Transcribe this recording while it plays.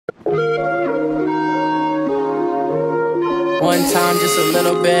One time, just a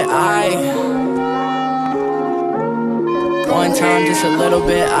little bit, one time, just a little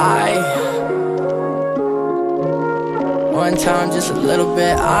bit, one time, just a little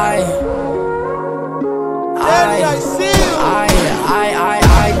bit, I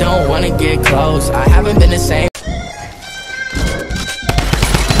don't wanna get close. I haven't been the same.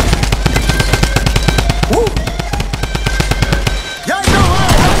 Woo. Y'all know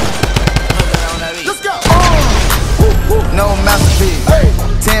let's go. No masterpiece. Hey.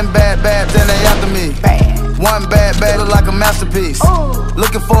 10 bad babs, then they after me. One bad look like a masterpiece.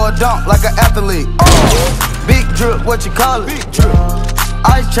 Looking for a dunk like an athlete. Big drip, what you call it? Big drip.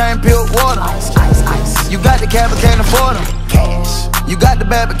 Ice chain, peeled water. You got the cab, but can't afford them. Cash. You got the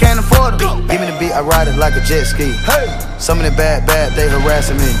bad, but can't afford them. Give me the beat, I ride it like a jet ski. Hey. Some of the bad, they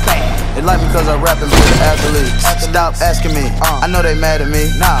harassing me. They like me cause I rap and be the athletes. Stop asking me, I know they mad at me.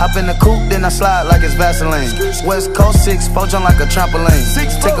 Hop in the coupe, then I slide like it's Vaseline. West Coast 6, jump like a trampoline.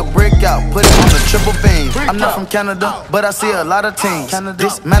 Take a brick out, put it on the triple beam. I'm not from Canada, but I see a lot of teams.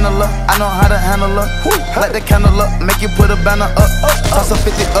 Dismantle her, I know how to handle her. Light the candle up, make you put a banner up. Toss a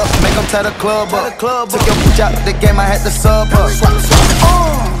 50 up, make them tie the club up. Took your bitch out the game, I had to sub her.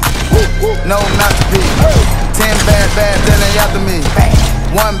 No masterpiece. 10 bad then they after me.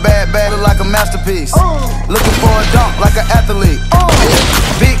 One bad look like a masterpiece. Looking for a dunk like an athlete.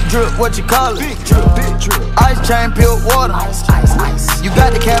 Big drip, what you call it? Big drip, big drip. Ice chain, peeled water. You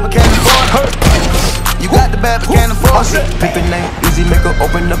got the cab, but can't afford it. You got the bad, but can't afford it. Pick the name, easy, make her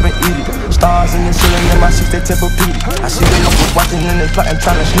open up and eat it. Stars in the ceiling in my seats, they Tempur-Pedic. I see the locals watching and they plotting,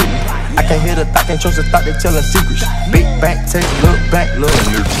 trying to sneak me. I can't hear the thought, can't trust the thought, they telling secrets. Big bank, take a look back, little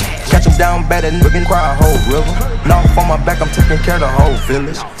nigga. Catch them down bad and nigga cry a whole river. Now on my back, I'm taking care of the whole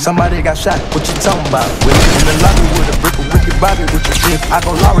village. Somebody got shot, what you talking about? With it in the lobby with a brick, a wicked Bobby with your dick. I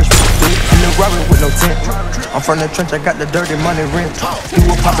go Lawrence with the dick, in the robbery with no tent. I'm from the trench, I got the dirty money rent. You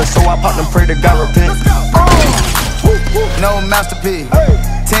were poppin', so I popped and pray to God repent. No masterpiece.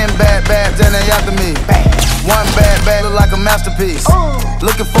 10 bad then they after me. One bad look like a masterpiece.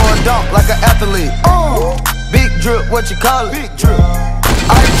 Looking for a dunk like an athlete. Big drip, what you call it? Big drip.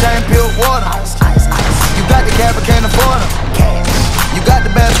 Ice chain, peeled water. You got the cab, but can't afford them. You got the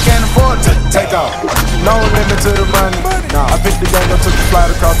bad, but can't afford it. Take off. No limit to the money. I picked the gang up, took the flight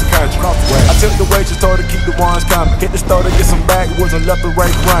across the country. I took the waitress, told her keep the ones coming. Hit the store to get some backwoods and left the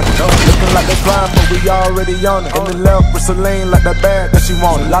right running. Looking like they blind, but we already on it. In the left with Celine, like that bag that she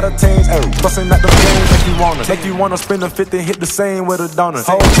wanted. A lot of teams, busting out the things make you want it. Make you wanna spend a 50, hit the same with a donut.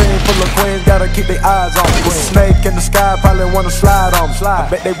 Whole team full of queens, gotta keep their eyes on me. With a snake in the sky, probably wanna slide on me. I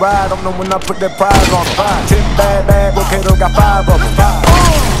bet they ride on them when I put that prize on them. 10 bad, okay, they got 5 of them.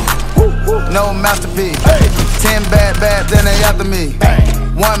 No masterpiece. 10 bad then they after me.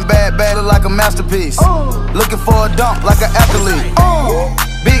 One bad look like a masterpiece. Looking for a dunk like an athlete.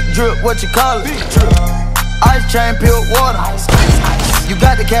 Big drip, what you call it? Big drip. Ice chain, peeled water. You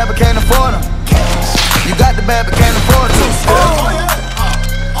got the cab, but can't afford them. You got the bad, but can't afford it. Oh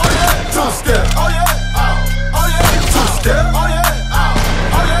yeah, oh yeah, 2-step, oh yeah, oh yeah, 2-step, oh yeah,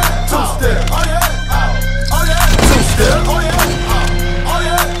 oh yeah, 2-step, oh yeah, oh yeah, 2-step, oh yeah.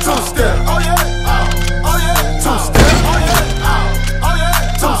 2-step, oh yeah, oh yeah, 2-step, oh yeah, oh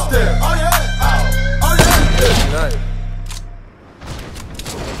yeah, 2-step, oh yeah, oh yeah.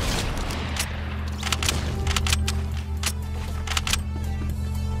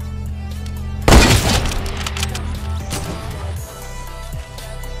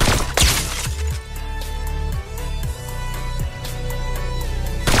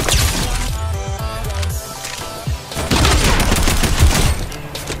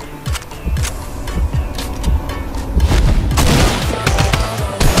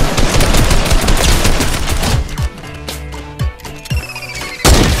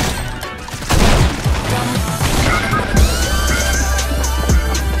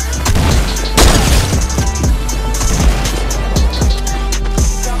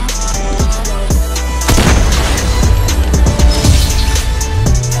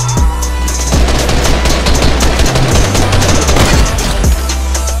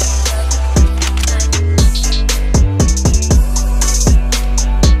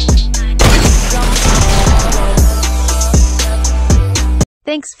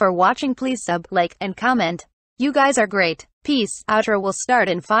 Thanks for watching. Please sub, like, and comment. You guys are great. Peace. Outro will start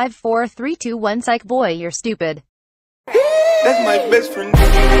in 5, 4, 3, 2, 1. Psych boy, you're stupid. That's my best friend.